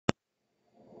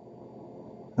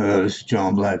Hello, this is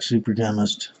John Black, Super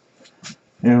Chemist.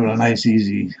 Here with a nice,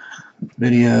 easy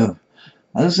video.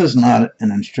 This is not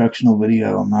an instructional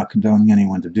video. I'm not condoning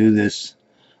anyone to do this.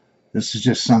 This is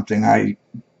just something I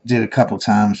did a couple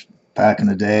times back in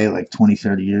the day, like 20,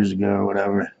 30 years ago or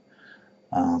whatever.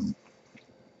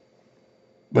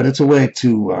 But it's a way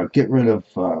to get rid of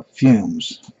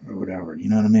fumes or whatever, you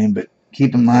know what I mean? But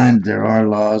keep in mind there are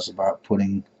laws about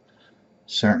putting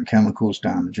certain chemicals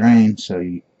down the drain, so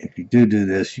if you do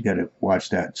this, you got to watch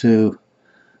that too.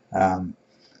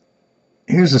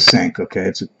 Here's a sink, okay?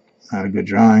 It's not a good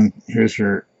drawing. Here's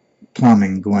your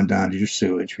plumbing going down to your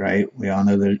sewage, right? We all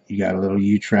know that you got a little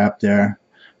U-trap there,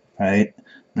 right?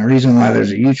 And the reason why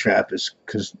there's a U-trap is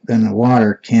because then the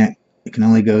water it can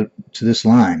only go to this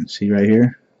line. See right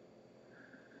here?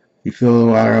 You fill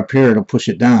the water up here, it'll push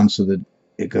it down so that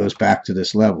it goes back to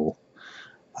this level.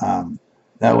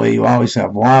 That way you always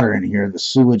have water in here. The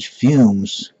sewage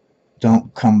fumes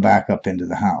don't come back up into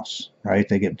the house, right?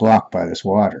 They get blocked by this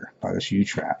water, by this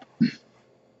U-trap.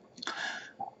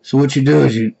 So what you do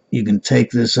is you can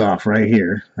take this off right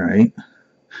here, right?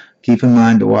 Keep in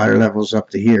mind the water level's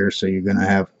up to here, so you're going to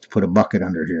have to put a bucket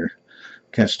under here,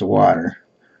 catch the water,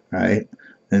 right?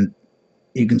 Then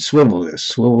you can swivel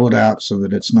it out so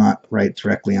that it's not right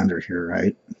directly under here,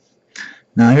 right?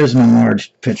 Now here's an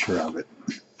enlarged picture of it.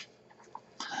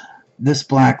 This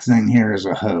black thing here is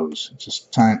a hose. It's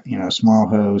just tiny, small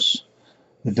hose.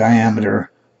 The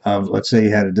diameter of, let's say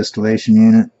you had a distillation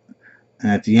unit,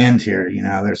 and at the end here,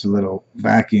 there's a little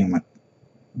vacuum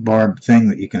barbed thing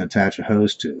that you can attach a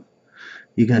hose to.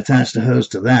 You can attach the hose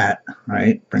to that,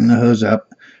 right? Bring the hose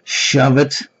up, shove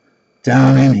it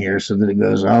down in here so that it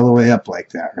goes all the way up like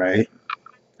that, right?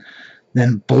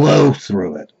 Then blow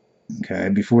through it, okay?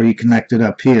 Before you connect it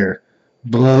up here,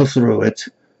 blow through it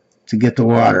to get the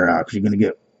water out, because you're going to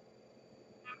get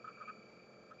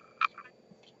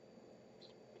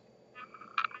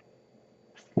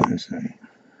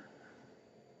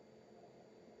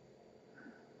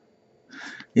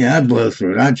I'd blow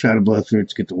through it. I'd try to blow through it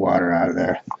to get the water out of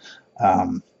there,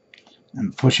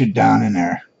 and push it down in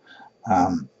there.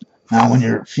 Now when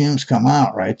your fumes come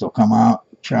out, right, they'll come out,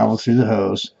 travel through the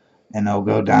hose, and they'll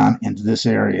go down into this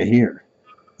area here.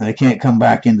 And they can't come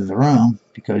back into the room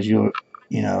because you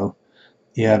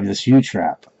have this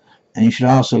U-trap. And you should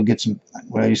also get some,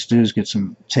 what I used to do is get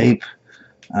some tape,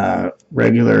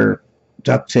 regular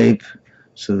duct tape,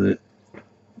 so that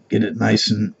get it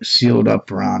nice and sealed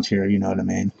up around here, you know what I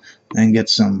mean? Then get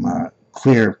some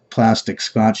clear plastic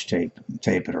scotch tape and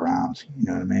tape it around, you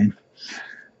know what I mean?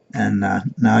 And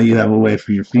now you have a way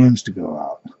for your fumes to go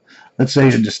out. Let's say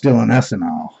you're distilling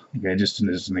ethanol, okay, just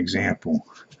as an example.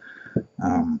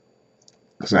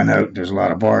 Because I know there's a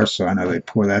lot of bars, so I know they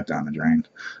pour that down the drain.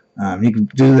 You can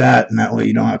do that, and that way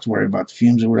you don't have to worry about the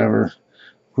fumes or whatever.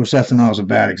 Of course, ethanol is a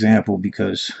bad example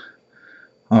because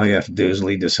all you have to do is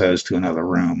lead this hose to another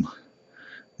room,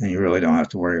 and you really don't have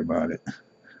to worry about it.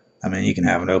 I mean, you can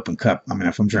have an open cup. I mean,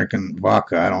 if I'm drinking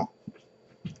vodka, I don't,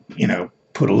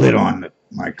 put a lid on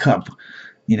my cup,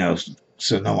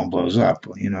 so no one blows up.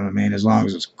 You know what I mean? As long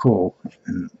as it's cool,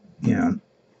 and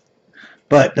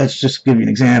But that's just to give you an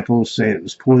example. Say it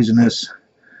was poisonous,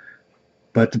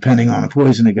 but depending on the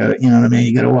poison, you got you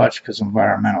got to watch because of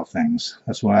environmental things.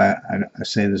 That's why I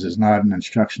say this is not an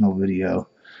instructional video.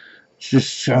 It's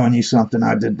just showing you something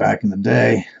I did back in the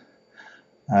day.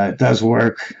 It does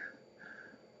work.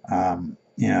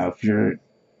 If you're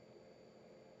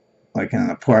like in an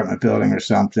apartment building or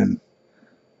something,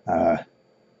 I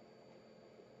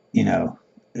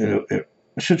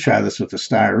should try this with the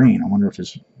styrene. I wonder if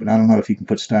but I don't know if you can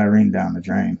put styrene down the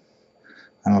drain.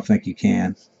 I don't think you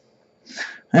can.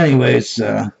 Anyways,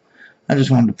 I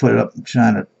just wanted to put it up. I'm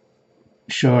trying to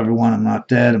show everyone I'm not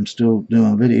dead. I'm still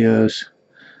doing videos,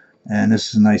 and this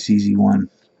is a nice, easy one.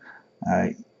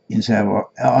 And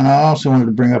I also wanted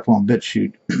to bring up on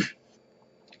BitChute.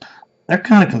 They're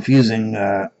kind of confusing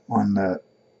on the,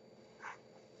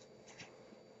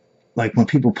 like when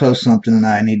people post something and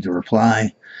I need to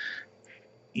reply.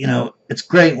 It's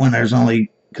great when there's only,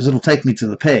 because it'll take me to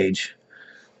the page.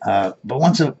 But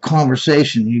once a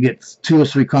conversation, you get 2 or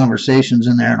 3 conversations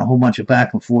in there and a whole bunch of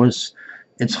back and forths,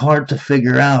 it's hard to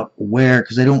figure out where,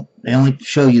 because they only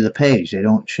show you the page. They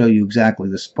don't show you exactly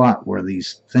the spot where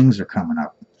these things are coming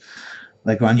up.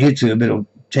 Like on YouTube, it'll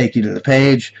take you to the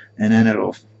page, and then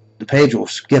the page will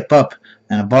skip up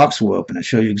and a box will open and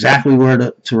show you exactly where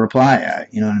to reply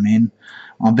at. You know what I mean?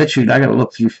 On BitChute, I got to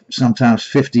look through sometimes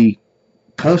 50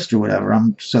 posts or whatever.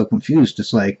 I'm so confused.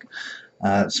 It's like,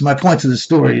 so my point to the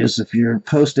story is, if you're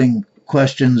posting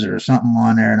questions or something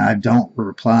on there and I don't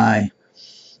reply,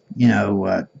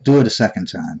 do it a second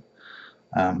time.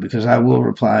 because I will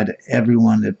reply to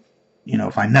everyone that, you know,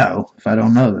 if I know. If I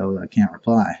don't know, though, I can't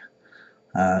reply.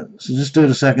 So just do it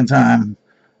a second time.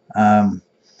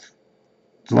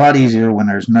 It's a lot easier when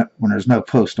there's no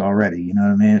post already. You know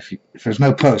what I mean? If there's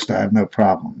no post, I have no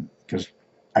problem because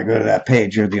I go to that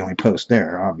page. You're the only post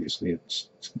there. Obviously, it's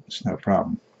no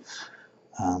problem.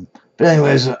 But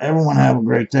anyways, everyone have a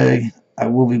great day. I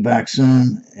will be back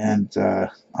soon, and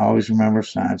always remember,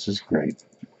 science is great.